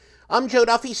I'm Joe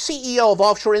Duffy, CEO of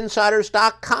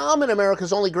OffshoreInsiders.com and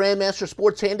America's only Grandmaster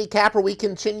Sports Handicapper. We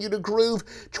continue to groove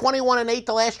 21-8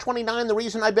 the last 29. The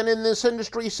reason I've been in this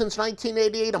industry since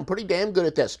 1988, I'm pretty damn good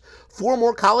at this. 4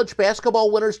 more college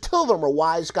basketball winners, 2 of them are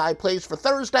Wise Guy plays for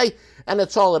Thursday, and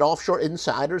it's all at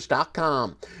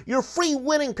OffshoreInsiders.com. Your free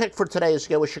winning pick for today is to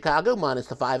go with Chicago, minus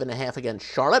the 5.5 against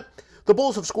Charlotte. The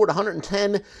Bulls have scored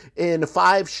 110 in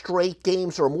 5 straight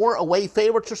games or more. Away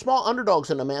favorites are small underdogs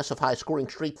in a massive high-scoring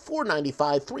streak,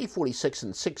 495, 346,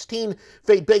 and 16.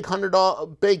 Fade big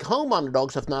home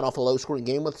underdogs, if not off a low-scoring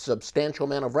game with a substantial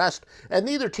amount of rest. And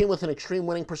neither team with an extreme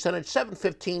winning percentage,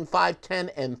 715, 510,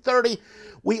 and 30.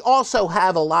 We also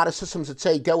have a lot of systems that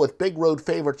say go with big road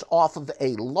favorites off of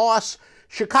a loss.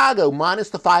 Chicago,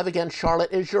 minus the 5 against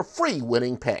Charlotte, is your free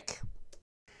winning pick.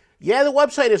 Yeah, the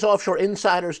website is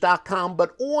OffshoreInsiders.com,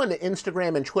 but on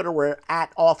Instagram and Twitter, we're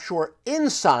at Offshore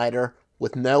Insider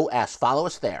with no S. Follow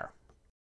us there.